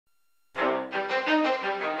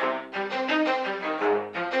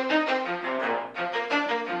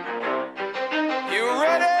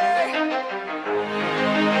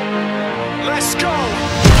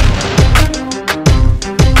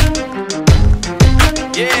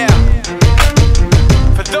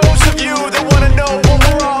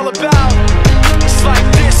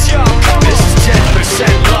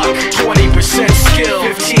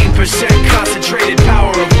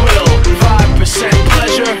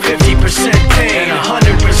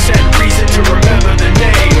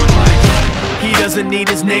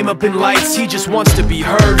fame up in lights, he just wants to be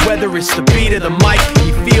heard. Whether it's the beat or the mic, he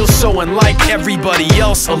feels so unlike everybody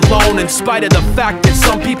else, alone. In spite of the fact that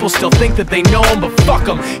some people still think that they know him, but fuck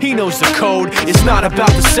him, he knows the code. It's not about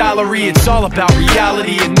the salary, it's all about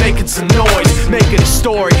reality and making some noise, making a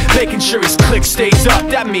story, making sure his click stays up.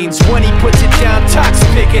 That means when he puts it down, Talk's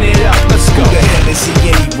picking it up. Let's go. Who the hell is he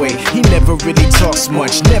anyway? He never really talks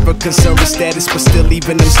much, never concerned with status, but still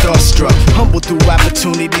leaving him starstruck. Humble through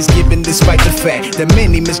opportunities given despite the fact that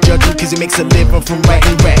many misjudge him cause he makes a living from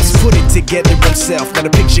writing raps. Put it together himself, now the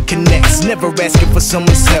picture connects. Never asking for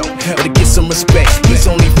someone's help or to get some respect. He's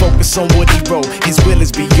only focused on what he wrote, his will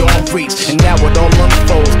is beyond reach. And now it all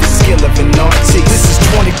unfolds, the skill of an artist. This is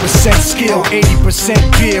 20% skill, 80%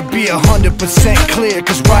 fear. Be 100% clear,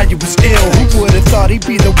 cause Ryu was ill. Who would've thought he'd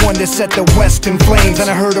be the one that set the West in flames? And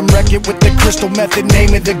I heard him wreck it with the crystal method,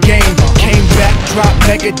 name of the game. Came back, dropped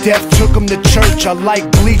Megadeth, took him to church. I like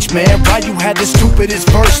Bleach, man. Ryu had the stupidest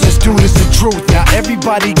verse. This dude is the truth. Now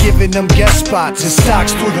everybody giving them guest spots and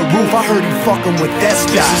stocks through the roof. I heard he fucking with that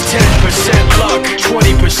stock. This is 10% luck,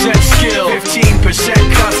 20% skill, 15%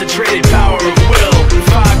 concentrated power of will,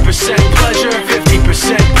 5% pleasure,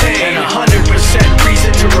 50% pain, and 100%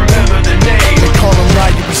 reason to remember the name. They call him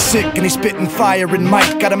Ryu, he's sick and he's spitting fire and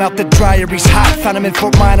Mike got him out the dryer, he's hot. Found him in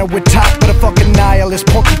Fort Minor with top, but a fucking nihilist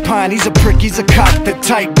porcupine. He's a prick, he's a cock. The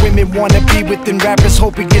type women wanna be within, rappers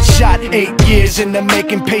hope he gets shot. 8 years in the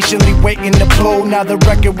making, patiently waiting to blow. Now the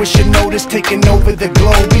record with your notice taking over the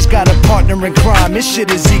globe. He's got a partner in crime, his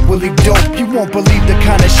shit is equally dope. You won't believe the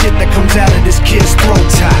kind of shit that comes out of this kid's throat.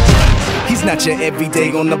 He's not your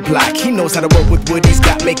everyday on the block. He knows how to work with what he's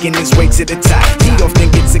got, making his way to the top. He often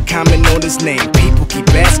gets a comment on his name. People keep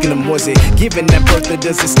asking him, was it given that birth or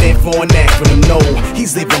does it stand for an acronym? No,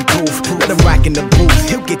 he's living proof. Let him rock in the booth.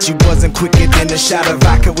 He'll get you buzzing quicker than a shot of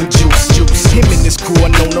vodka with juice. Him and his crew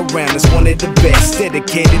are known around as one of the best,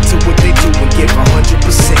 dedicated to what they do and give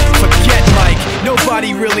 100%. Forget Mike,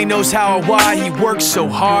 nobody really knows how or why he works so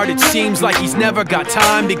hard. It seems like he's never got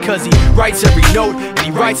time, because he writes every note and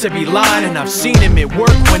he writes every line. And I've seen him at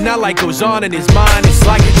work when that light goes on in his mind. It's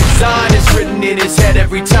like a design is written in his head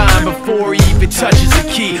every time before he even touches a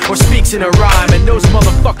key or speaks in a rhyme. And those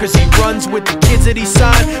motherfuckers he runs with, the kids that he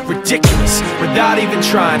signed, ridiculous, without even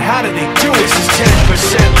trying. How do they do it? This is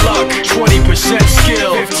 10% luck, 20%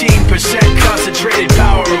 skill, 15% concentrated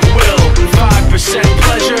power of will, 5%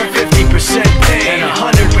 pleasure, 50% pain, and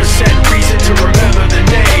 100% reason to